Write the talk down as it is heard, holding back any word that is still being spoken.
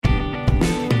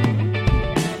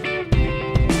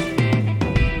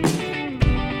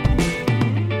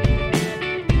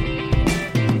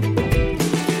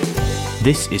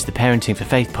This is the Parenting for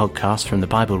Faith podcast from the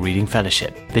Bible Reading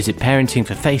Fellowship. Visit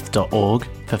parentingforfaith.org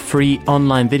for free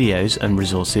online videos and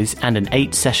resources and an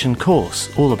 8-session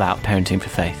course all about parenting for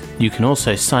faith. You can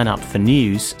also sign up for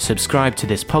news, subscribe to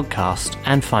this podcast,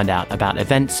 and find out about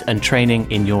events and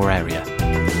training in your area.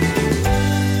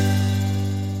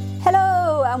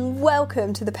 Hello and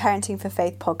welcome to the Parenting for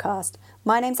Faith podcast.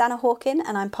 My name's Anna Hawkin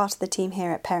and I'm part of the team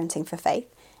here at Parenting for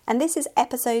Faith, and this is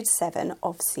episode 7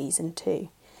 of season 2.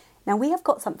 Now we have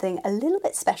got something a little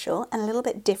bit special and a little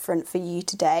bit different for you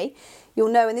today.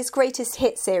 You'll know in this greatest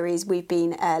hit series we've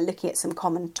been looking at some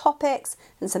common topics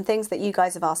and some things that you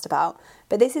guys have asked about,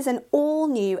 but this is an all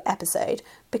new episode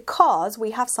because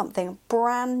we have something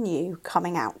brand new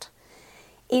coming out.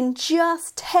 In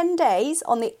just 10 days,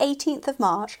 on the 18th of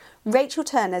March, Rachel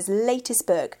Turner's latest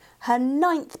book, her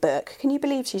 9th book, can you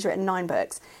believe she's written 9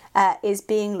 books, is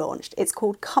being launched. It's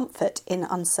called Comfort in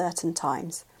Uncertain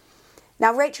Times.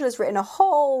 Now, Rachel has written a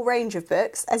whole range of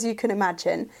books, as you can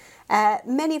imagine.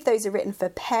 Many of those are written for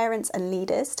parents and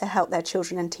leaders to help their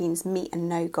children and teens meet and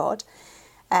know God.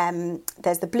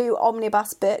 There's the Blue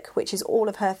Omnibus book, which is all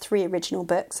of her 3 original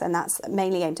books, and that's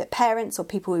mainly aimed at parents or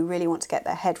people who really want to get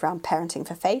their head around parenting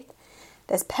for faith.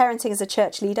 There's Parenting as a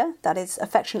Church Leader, that is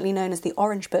affectionately known as the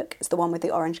Orange Book. It's the one with the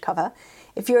orange cover.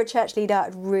 If you're a church leader,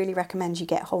 I'd really recommend you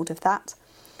get hold of that.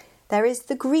 There is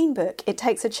the Green Book, It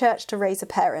Takes a Church to Raise a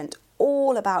Parent,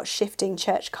 all about shifting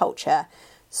church culture.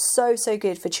 So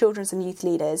good for children's and youth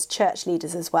leaders, church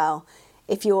leaders as well.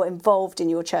 If you're involved in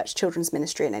your church children's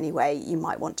ministry in any way, you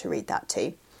might want to read that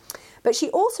too. But she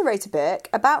also wrote a book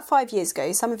about 5 years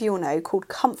ago, some of you will know, called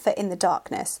Comfort in the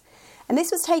Darkness. And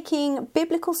this was taking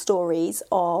biblical stories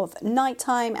of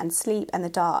nighttime and sleep and the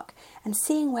dark and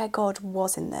seeing where God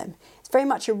was in them. It's very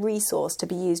much a resource to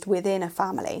be used within a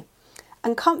family.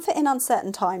 And Comfort in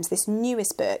Uncertain Times, this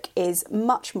newest book, is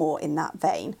much more in that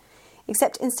vein.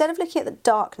 Except instead of looking at the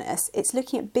darkness, it's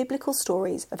looking at biblical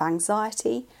stories of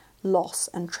anxiety, loss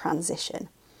and transition.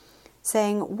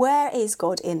 Saying, where is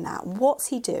God in that? What's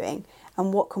he doing?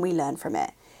 And what can we learn from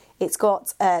it? It's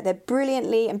got, they're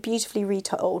brilliantly and beautifully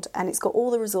retold, and it's got all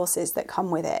the resources that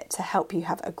come with it to help you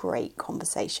have a great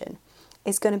conversation.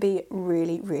 It's going to be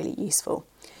really, really useful.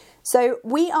 So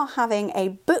we are having a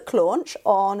book launch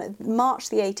on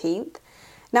March the 18th.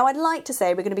 Now I'd like to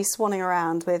say we're going to be swanning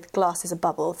around with glasses of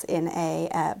bubbles in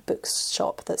a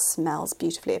bookshop that smells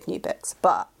beautifully of new books.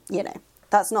 But, you know,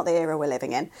 that's not the era we're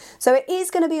living in. So it is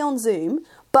going to be on Zoom,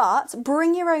 but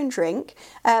bring your own drink,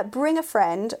 bring a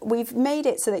friend. We've made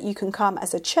it so that you can come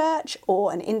as a church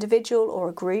or an individual or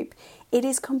a group. It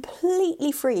is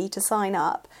completely free to sign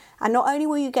up. And not only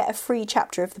will you get a free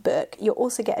chapter of the book, you'll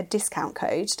also get a discount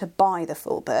code to buy the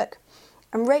full book.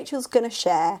 And Rachel's going to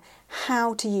share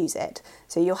how to use it.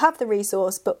 So you'll have the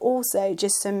resource, but also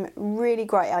just some really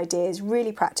great ideas,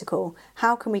 really practical.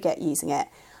 How can we get using it?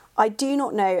 I do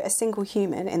not know a single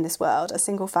human in this world, a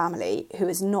single family, who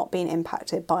has not been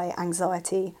impacted by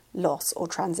anxiety, loss or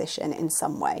transition in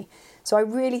some way. So I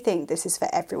really think this is for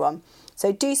everyone.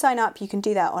 So do sign up. You can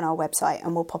do that on our website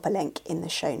and we'll pop a link in the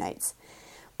show notes.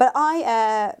 But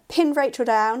I pinned Rachel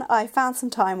down. I found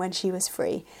some time when she was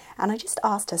free and I just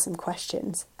asked her some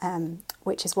questions,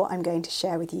 which is what I'm going to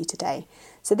share with you today.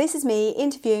 So this is me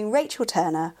interviewing Rachel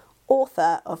Turner,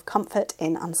 author of Comfort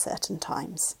in Uncertain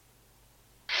Times.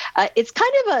 It's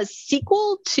kind of a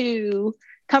sequel to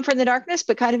Comfort in the Darkness,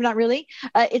 but kind of not really.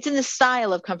 It's in the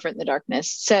style of Comfort in the Darkness.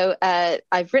 So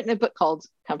I've written a book called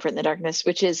Comfort in the Darkness,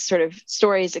 which is sort of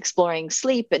stories exploring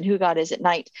sleep and who God is at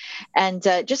night. And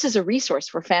just as a resource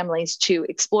for families to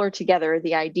explore together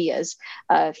the ideas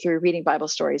through reading Bible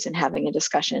stories and having a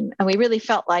discussion. And we really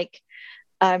felt like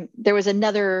there was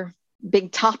another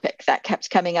big topic that kept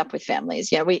coming up with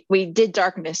families. You know, we did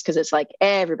darkness because it's like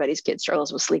everybody's kid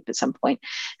struggles with sleep at some point.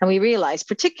 And we realized,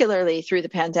 particularly through the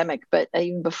pandemic, but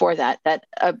even before that, that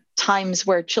times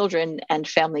where children and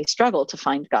families struggle to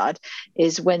find God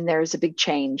is when there's a big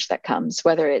change that comes,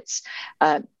 whether it's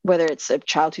a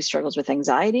child who struggles with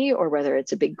anxiety, or whether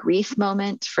it's a big grief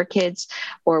moment for kids,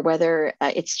 or whether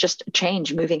it's just a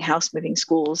change, moving house, moving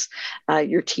schools,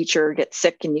 your teacher gets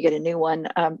sick and you get a new one.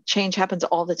 Change happens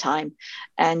all the time.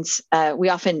 And we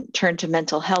often turn to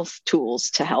mental health tools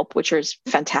to help, which is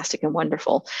fantastic and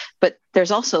wonderful. But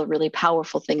there's also a really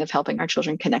powerful thing of helping our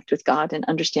children connect with God and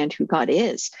understand who God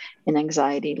is in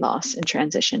anxiety, loss, and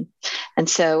transition. And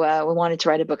so we wanted to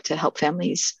write a book to help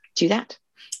families do that.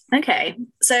 Okay,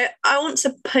 so I want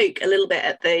to poke a little bit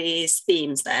at these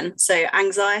themes then. So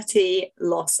anxiety,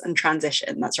 loss, and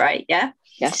transition, that's right, yeah?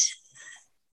 Yes.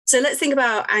 So let's think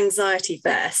about anxiety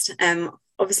first.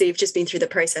 Obviously, you've just been through the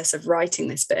process of writing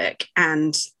this book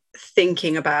and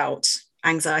thinking about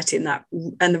anxiety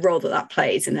and the role that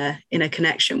plays in a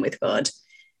connection with God.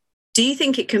 Do you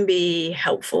think it can be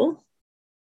helpful?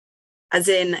 As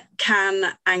in,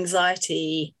 can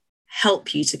anxiety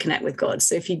help you to connect with God?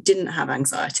 So if you didn't have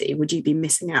anxiety, would you be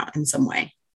missing out in some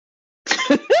way?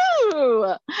 Ooh,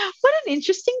 what an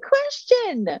interesting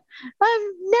question.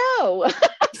 No.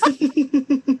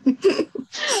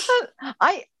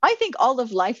 I think all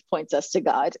of life points us to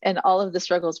God, and all of the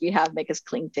struggles we have make us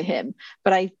cling to him.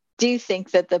 But I do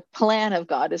think that the plan of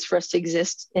God is for us to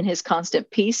exist in his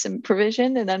constant peace and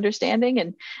provision and understanding,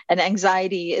 and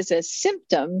anxiety is a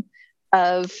symptom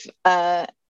of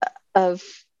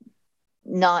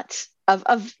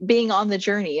being on the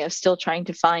journey of still trying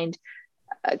to find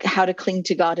how to cling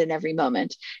to God in every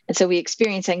moment. And so we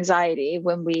experience anxiety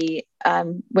when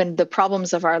when the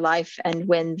problems of our life and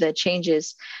when the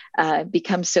changes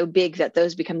become so big that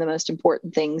those become the most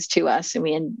important things to us, and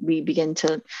we begin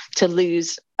to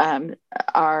lose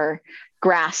our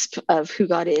grasp of who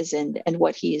God is and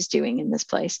what he is doing in this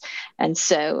place. And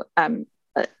so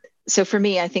so for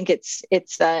me, I think it's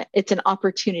an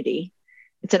opportunity.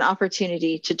 It's an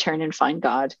opportunity to turn and find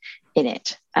God in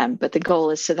it. But the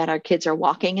goal is so that our kids are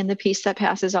walking in the peace that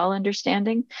passes all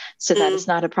understanding, so that it's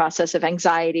not a process of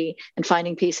anxiety and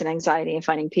finding peace and anxiety and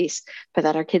finding peace, but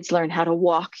that our kids learn how to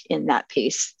walk in that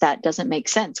peace that doesn't make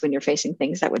sense when you're facing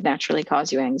things that would naturally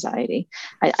cause you anxiety.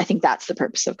 I think that's the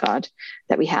purpose of God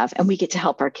that we have. And we get to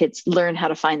help our kids learn how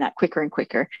to find that quicker and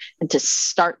quicker, and to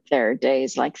start their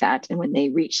days like that. And when they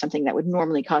reach something that would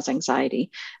normally cause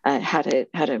anxiety, how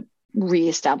to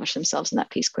reestablish themselves in that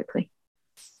peace quickly.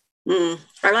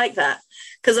 I like that,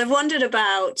 because I've wondered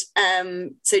about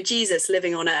so Jesus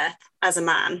living on earth as a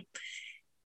man,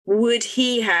 would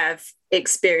he have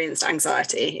experienced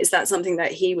anxiety? Is that something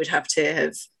that he would have to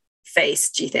have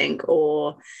faced, do you think?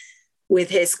 Or with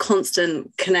his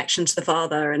constant connection to the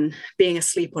Father and being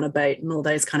asleep on a boat and all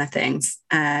those kind of things,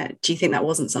 do you think that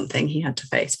wasn't something he had to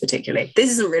face particularly? This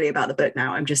isn't really about the book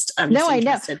now. I'm just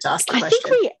interested to ask the question. I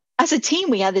think as a team,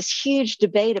 we had this huge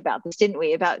debate about this, didn't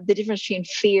we? About the difference between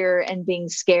fear and being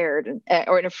scared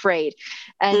or afraid.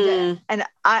 And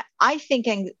I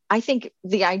think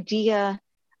the idea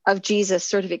of Jesus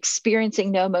sort of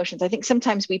experiencing no emotions. I think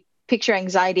sometimes we picture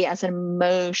anxiety as an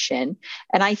emotion,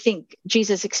 and I think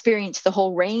Jesus experienced the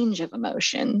whole range of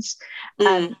emotions,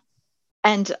 and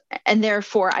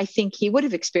therefore I think he would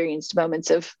have experienced moments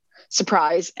of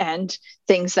surprise and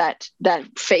things that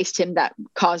faced him that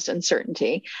caused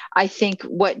uncertainty. I think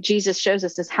what Jesus shows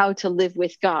us is how to live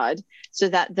with God so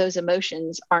that those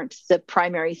emotions aren't the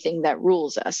primary thing that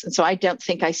rules us. And so I don't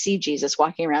think I see Jesus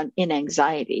walking around in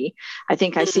anxiety. I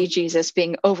think I see Jesus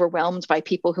being overwhelmed by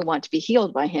people who want to be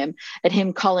healed by him, and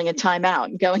him calling a time out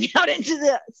and going out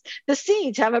into the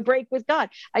sea to have a break with God.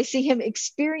 I see him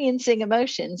experiencing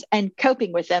emotions and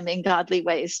coping with them in godly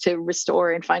ways to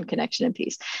restore and find connection and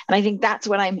peace. And I think that's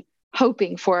what I'm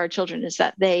hoping for our children, is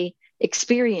that they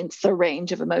experience the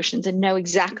range of emotions and know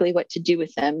exactly what to do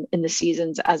with them in the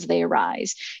seasons as they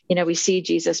arise. You know, we see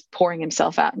Jesus pouring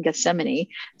himself out in Gethsemane,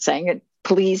 saying,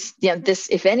 please,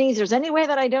 if there's any way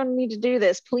that I don't need to do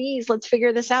this, please, let's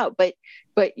figure this out, but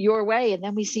your way. And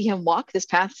then we see him walk this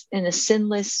path in a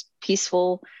sinless,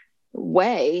 peaceful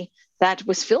way that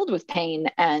was filled with pain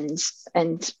and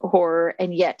horror.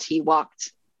 And yet he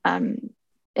walked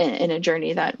in a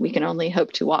journey that we can only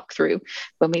hope to walk through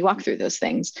when we walk through those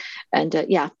things. And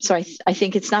so I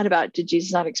think it's not about, did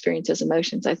Jesus not experience those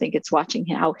emotions? I think it's watching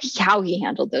how he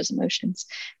handled those emotions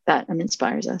that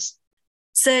inspires us.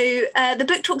 So the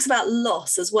book talks about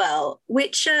loss as well.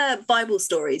 Which Bible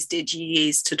stories did you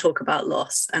use to talk about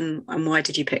loss, and why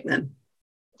did you pick them?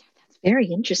 That's very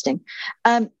interesting.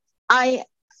 I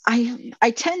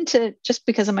tend to, just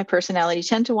because of my personality,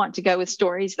 tend to want to go with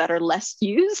stories that are less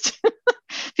used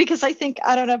because I think,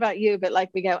 I don't know about you, but like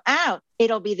we go,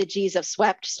 it'll be the Jesus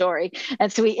swept story.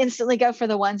 And so we instantly go for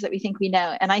the ones that we think we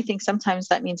know. And I think sometimes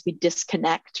that means we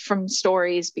disconnect from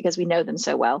stories because we know them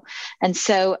so well. And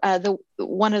so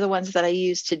one of the ones that I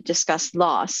used to discuss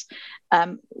loss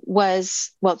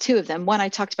was, well, two of them. One, I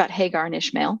talked about Hagar and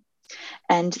Ishmael,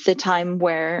 and the time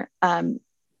where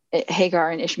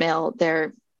Hagar and Ishmael,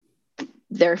 they're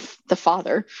the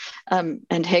father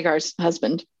and Hagar's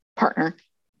husband, partner,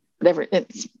 whatever,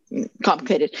 it's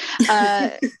complicated,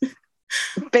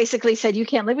 basically said, you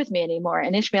can't live with me anymore.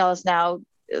 And Ishmael is now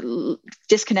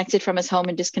disconnected from his home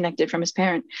and disconnected from his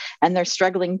parent, and they're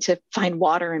struggling to find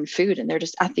water and food, and they're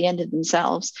just at the end of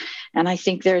themselves. And I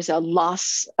think there's a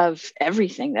loss of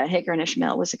everything that Hagar and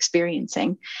Ishmael was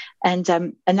experiencing, and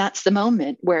that's the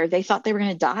moment where they thought they were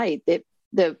going to die.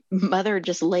 the mother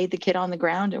just laid the kid on the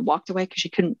ground and walked away because she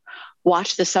couldn't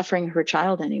watch the suffering of her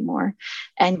child anymore.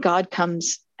 And God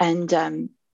comes and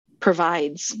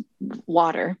provides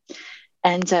water.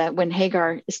 And when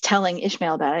Hagar is telling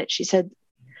Ishmael about it, she said,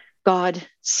 God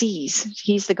sees.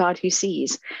 He's the God who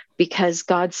sees, because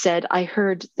God said, I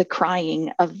heard the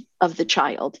crying of the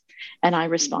child and I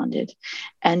responded.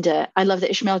 And I love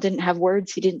that Ishmael didn't have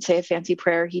words. He didn't say a fancy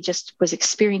prayer. He just was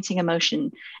experiencing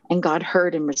emotion, and God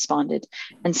heard and responded.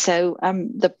 And so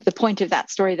the point of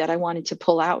that story that I wanted to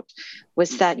pull out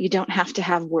was that you don't have to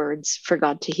have words for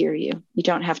God to hear you. You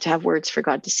don't have to have words for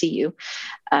God to see you.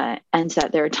 And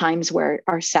that there are times where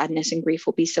our sadness and grief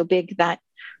will be so big that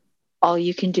all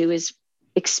you can do is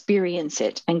experience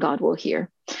it and God will hear.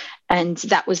 And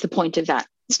that was the point of that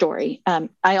story.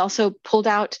 I also pulled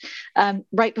out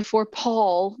right before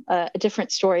Paul, a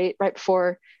different story, right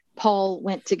before Paul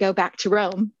went to go back to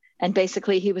Rome. And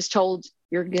basically he was told,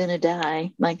 you're going to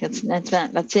die. Like that's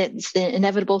it. It's the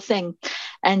inevitable thing.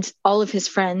 And all of his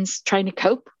friends trying to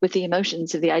cope with the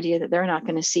emotions of the idea that they're not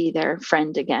going to see their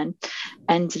friend again,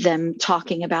 and them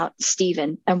talking about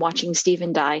Stephen and watching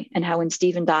Stephen die, and how when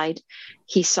Stephen died,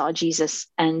 he saw Jesus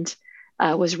and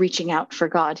was reaching out for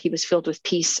God. He was filled with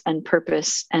peace and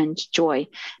purpose and joy,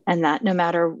 and that no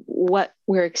matter what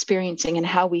we're experiencing and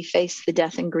how we face the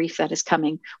death and grief that is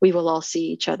coming, we will all see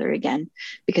each other again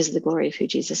because of the glory of who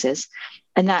Jesus is.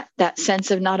 And that sense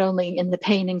of not only in the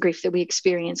pain and grief that we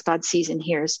experience, God sees and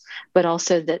hears, but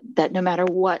also that no matter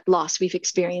what loss we've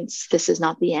experienced, this is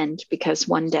not the end, because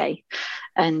one day,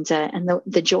 and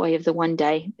the joy of the one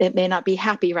day, it may not be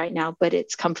happy right now, but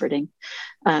it's comforting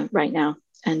right now.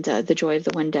 And the joy of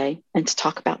the one day, and to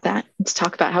talk about that, and to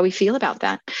talk about how we feel about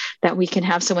that we can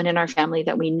have someone in our family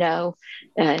that we know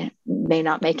may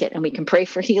not make it, and we can pray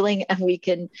for healing and we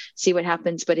can see what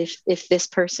happens. But if this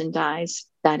person dies,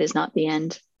 that is not the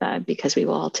end, because we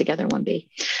will all together one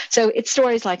be. So it's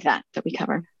stories like that we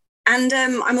cover. And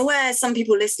I'm aware some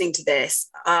people listening to this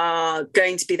are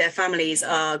going to be, their families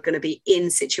are going to be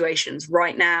in situations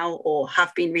right now, or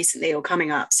have been recently, or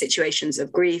coming up, situations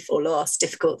of grief or loss,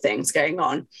 difficult things going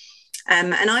on.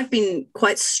 And I've been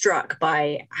quite struck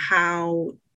by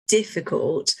how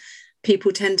difficult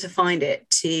people tend to find it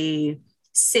to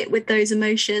sit with those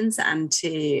emotions and to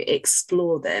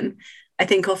explore them. I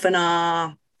think often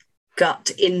our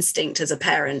gut instinct as a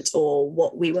parent, or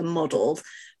what we were modeled,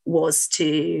 was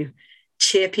to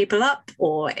cheer people up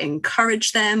or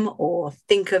encourage them or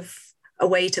think of a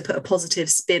way to put a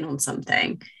positive spin on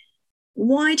something.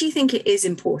 Why do you think it is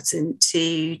important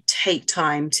to take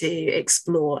time to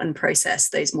explore and process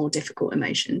those more difficult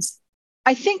emotions?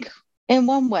 I think in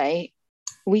one way,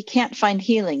 we can't find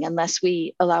healing unless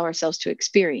we allow ourselves to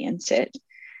experience it.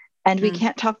 And we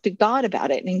can't talk to God about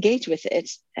it and engage with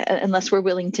it unless we're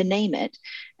willing to name it.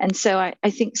 And so I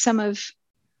think some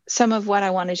of what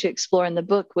I wanted to explore in the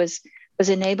book was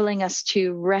enabling us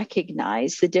to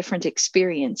recognize the different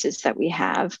experiences that we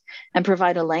have, and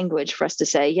provide a language for us to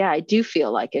say, yeah, I do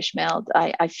feel like Ishmael.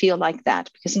 I feel like that,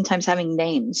 because sometimes having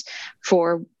names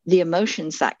for the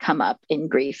emotions that come up in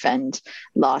grief and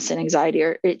loss and anxiety,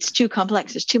 it's too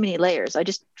complex. There's too many layers. I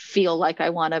just feel like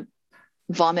I want to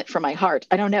vomit from my heart.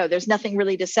 I don't know. There's nothing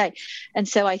really to say. And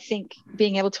so I think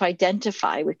being able to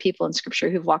identify with people in scripture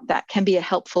who've walked that can be a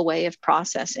helpful way of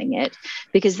processing it,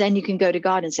 because then you can go to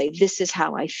God and say, this is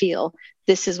how I feel.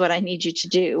 This is what I need you to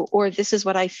do. Or this is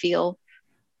what I feel.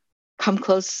 Come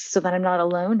close so that I'm not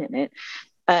alone in it.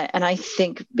 And I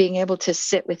think being able to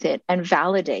sit with it and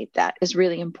validate that is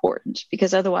really important,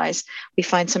 because otherwise we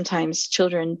find sometimes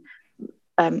children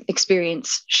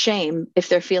experience shame if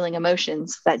they're feeling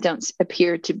emotions that don't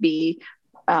appear to be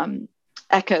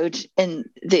echoed in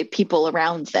the people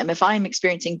around them. If I'm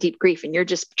experiencing deep grief and you're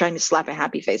just trying to slap a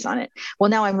happy face on it, well,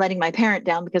 now I'm letting my parent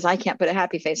down because I can't put a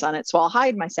happy face on it, so I'll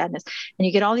hide my sadness. And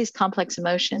you get all these complex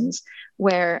emotions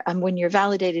where when you're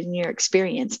validated in your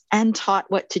experience and taught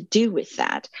what to do with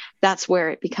that, that's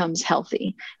where it becomes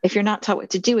healthy. If you're not taught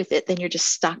what to do with it, then you're just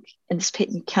stuck in this pit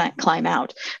and you can't climb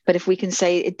out. But if we can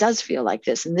say, it does feel like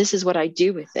this, and this is what I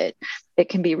do with it, it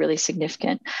can be really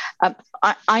significant.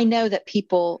 I know that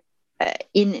people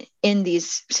in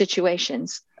these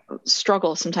situations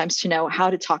struggle sometimes to know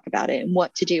how to talk about it and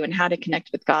what to do and how to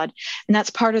connect with God. And that's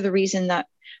part of the reason that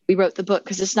we wrote the book,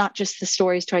 because it's not just the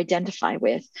stories to identify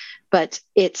with, but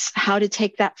it's how to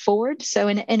take that forward. So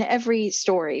in every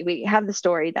story, we have the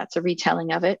story that's a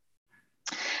retelling of it.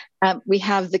 We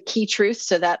have the key truth,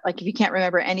 so that, like, if you can't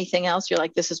remember anything else, you're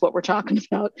like, this is what we're talking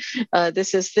about.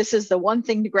 This is the one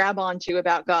thing to grab onto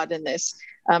about God in this,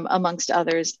 amongst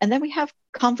others. And then we have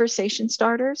conversation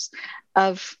starters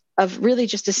of really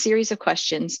just a series of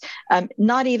questions.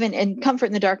 Not even in Comfort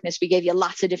in the Darkness, we gave you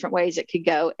lots of different ways it could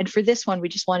go. And for this one, we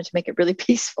just wanted to make it really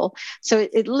peaceful. So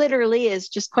it literally is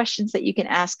just questions that you can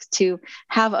ask to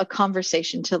have a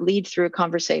conversation, to lead through a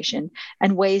conversation,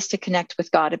 and ways to connect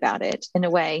with God about it in a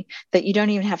way that you don't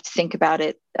even have to think about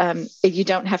it. You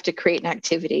don't have to create an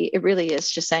activity. It really is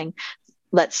just saying,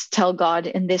 let's tell God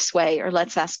in this way, or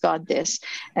let's ask God this.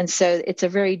 And so it's a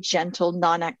very gentle,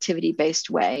 non-activity based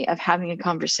way of having a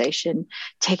conversation,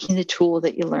 taking the tool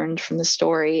that you learned from the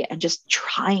story and just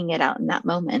trying it out in that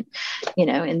moment.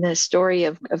 In the story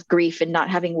of grief and not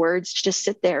having words, just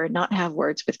sit there and not have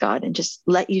words with God and just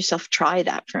let yourself try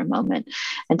that for a moment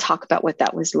and talk about what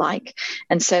that was like.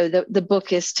 And so the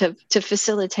book is to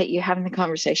facilitate you having the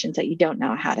conversations that you don't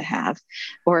know how to have,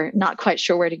 or not quite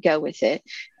sure where to go with it,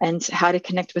 and how to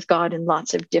connect with God in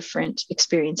lots of different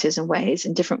experiences and ways,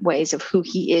 and different ways of who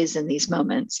he is in these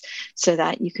moments, so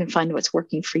that you can find what's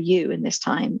working for you in this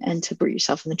time, and to root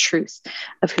yourself in the truth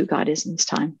of who God is in this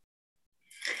time.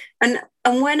 And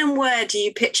when and where do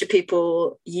you picture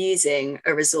people using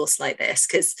a resource like this?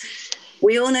 Because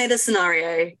we all know the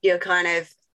scenario. You're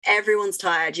everyone's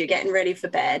tired, you're getting ready for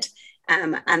bed.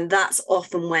 And that's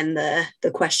often when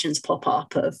the questions pop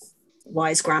up of,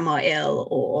 why is grandma ill?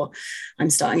 Or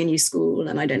I'm starting a new school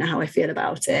and I don't know how I feel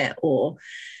about it, or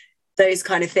those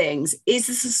kind of things. Is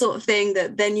this the sort of thing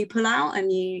that then you pull out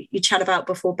and you chat about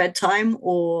before bedtime,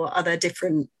 or are there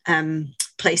different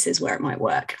places where it might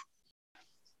work?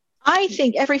 I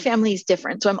think every family is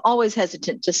different. So I'm always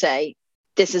hesitant to say,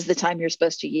 this is the time you're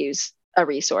supposed to use a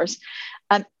resource.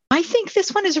 I think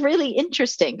this one is really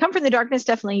interesting. Comfort in the Darkness,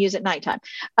 definitely use at nighttime.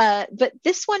 But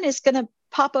this one is going to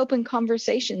pop open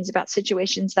conversations about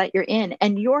situations that you're in,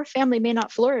 and your family may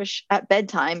not flourish at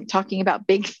bedtime talking about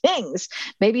big things.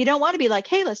 Maybe you don't want to be like,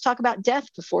 hey, let's talk about death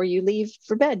before you leave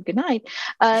for bed. Good night.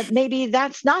 Maybe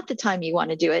that's not the time you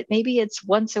want to do it. Maybe it's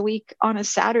once a week on a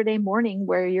Saturday morning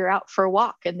where you're out for a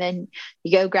walk, and then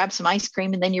you go grab some ice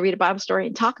cream, and then you read a Bible story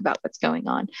and talk about what's going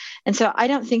on. And so I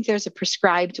don't think there's a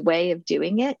prescribed way of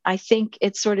doing it. I think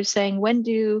it's sort of saying, when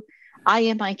do I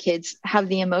and my kids have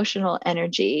the emotional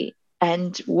energy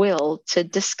and will to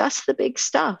discuss the big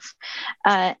stuff?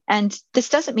 And this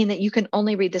doesn't mean that you can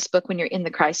only read this book when you're in the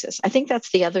crisis. I think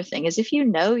that's the other thing, is if you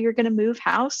know you're going to move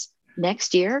house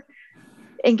next year,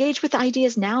 engage with the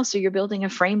ideas now, so you're building a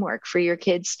framework for your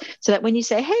kids, so that when you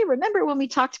say, hey, remember when we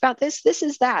talked about this, this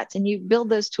is that, and you build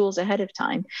those tools ahead of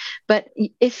time. But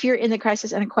if you're in the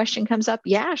crisis and a question comes up,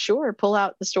 yeah, sure, pull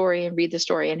out the story and read the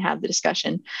story and have the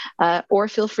discussion, or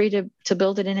feel free to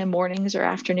build it in mornings or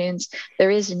afternoons.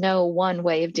 There is no one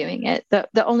way of doing it.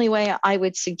 The only way I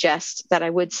would suggest, that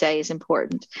I would say is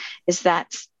important, is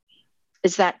that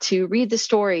to read the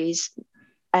stories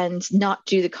and not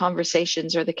do the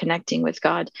conversations or the connecting with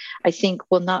God, I think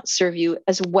will not serve you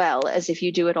as well as if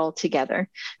you do it all together.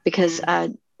 Because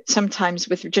sometimes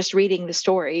with just reading the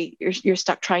story, you're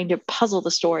stuck trying to puzzle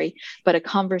the story, but a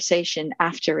conversation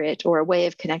after it, or a way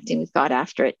of connecting with God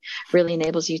after it, really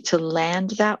enables you to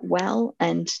land that well,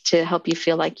 and to help you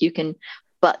feel like you can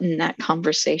button that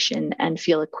conversation and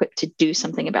feel equipped to do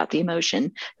something about the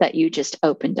emotion that you just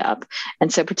opened up.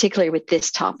 And so particularly with this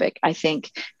topic, I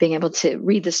think being able to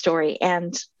read the story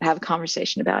and have a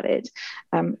conversation about it,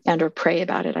 and or pray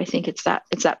about it, I think it's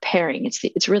that pairing.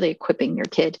 It's really equipping your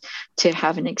kid to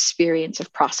have an experience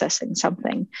of processing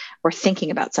something or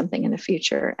thinking about something in the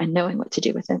future and knowing what to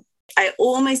do with it. I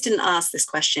almost didn't ask this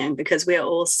question because we are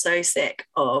all so sick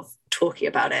of talking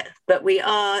about it, but we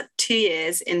are 2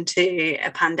 years into a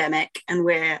pandemic, and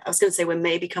we're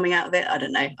maybe coming out of it. I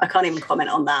don't know. I can't even comment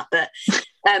on that, but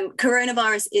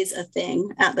coronavirus is a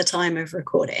thing at the time of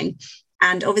recording.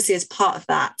 And obviously as part of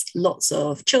that, lots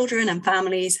of children and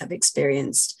families have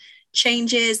experienced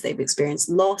changes. They've experienced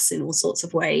loss in all sorts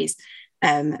of ways,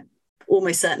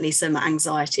 almost certainly some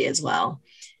anxiety as well.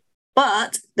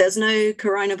 But there's no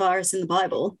coronavirus in the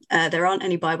Bible. There aren't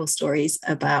any Bible stories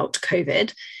about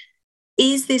COVID.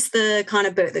 Is this the kind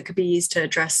of book that could be used to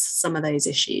address some of those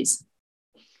issues?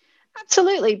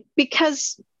 Absolutely,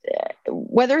 because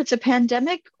whether it's a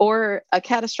pandemic or a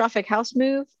catastrophic house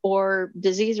move or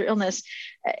disease or illness,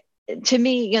 to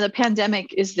me, the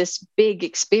pandemic is this big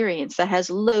experience that has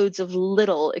loads of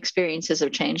little experiences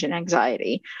of change and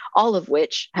anxiety, all of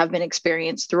which have been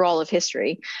experienced through all of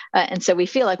history. And so we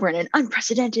feel like we're in an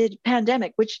unprecedented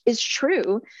pandemic, which is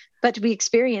true, but we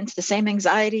experience the same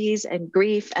anxieties and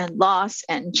grief and loss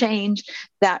and change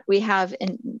that we have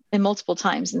in multiple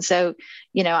times. And so,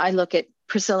 I look at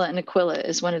Priscilla and Aquila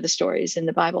as one of the stories in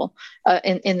the Bible,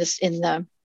 in the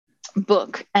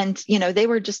book. And, they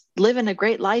were just living a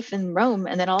great life in Rome.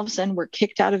 And then all of a sudden were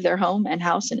kicked out of their home and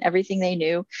house and everything they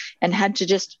knew and had to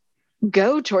just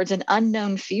go towards an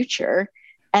unknown future.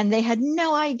 And they had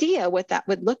no idea what that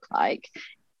would look like.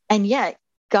 And yet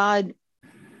God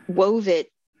wove it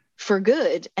for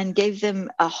good and gave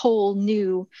them a whole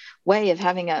new way of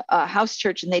having a house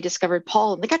church. And they discovered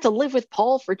Paul, and they got to live with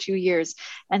Paul for 2 years.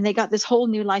 And they got this whole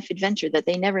new life adventure that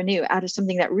they never knew out of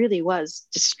something that really was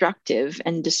destructive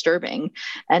and disturbing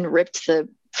and ripped the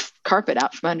carpet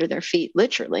out from under their feet,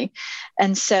 literally.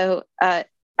 And so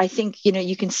I think,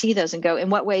 you can see those and go, in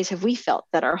what ways have we felt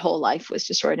that our whole life was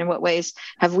destroyed? In what ways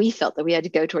have we felt that we had to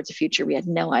go towards a future we had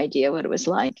no idea what it was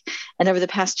like? And over the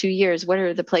past 2 years, what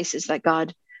are the places that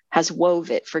God has wove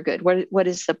it for good? What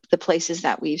is the places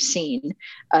that we've seen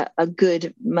a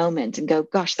good moment and go,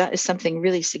 gosh, that is something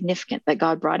really significant that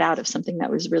God brought out of something that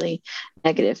was really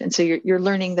negative. And so you're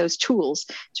learning those tools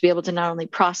to be able to not only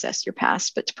process your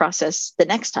past, but to process the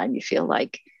next time you feel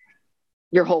like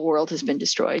your whole world has been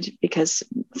destroyed, because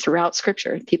throughout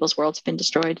Scripture, people's worlds have been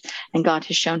destroyed and God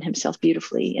has shown himself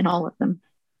beautifully in all of them.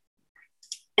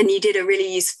 And you did a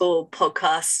really useful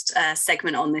podcast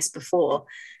segment on this before,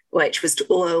 which was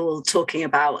all talking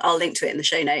about, I'll link to it in the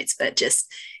show notes, but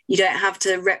just, you don't have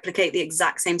to replicate the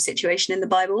exact same situation in the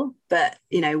Bible, but,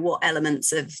 what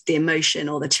elements of the emotion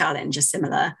or the challenge are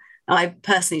similar. I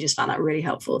personally just found that really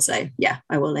helpful. So yeah,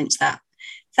 I will link to that.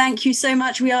 Thank you so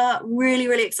much. We are really,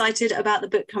 really excited about the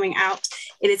book coming out.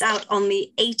 It is out on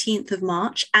the 18th of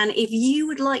March. And if you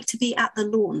would like to be at the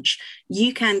launch,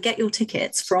 you can get your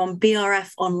tickets from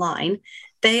BRF online.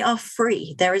 They are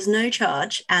free. There is no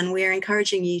charge. And we are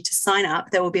encouraging you to sign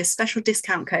up. There will be a special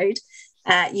discount code.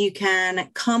 You can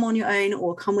come on your own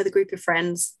or come with a group of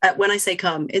friends. When I say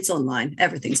come, it's online.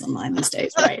 Everything's online these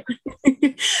days, right?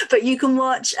 But you can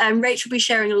watch. Rachel will be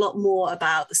sharing a lot more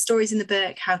about the stories in the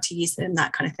book, how to use them,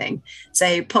 that kind of thing.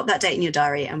 So pop that date in your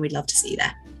diary and we'd love to see you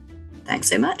there. Thanks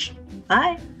so much.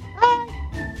 Bye. Bye.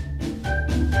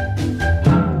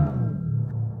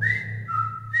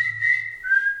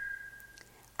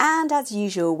 And as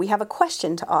usual, we have a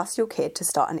question to ask your kid to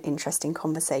start an interesting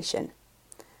conversation.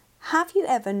 Have you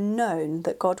ever known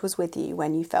that God was with you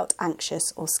when you felt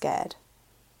anxious or scared?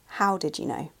 How did you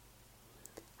know?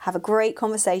 Have a great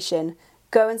conversation.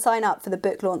 Go and sign up for the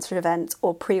book launch event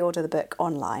or pre-order the book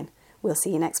online. We'll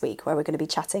see you next week, where we're going to be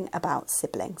chatting about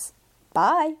siblings.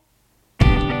 Bye.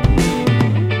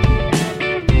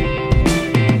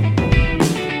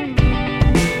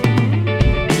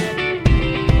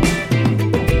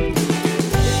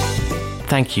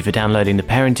 Thank you for downloading the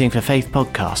Parenting for Faith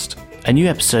podcast. A new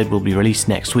episode will be released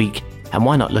next week, and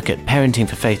why not look at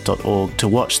parentingforfaith.org to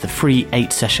watch the free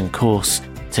 8-session course,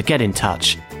 to get in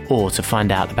touch, or to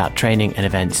find out about training and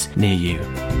events near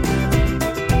you.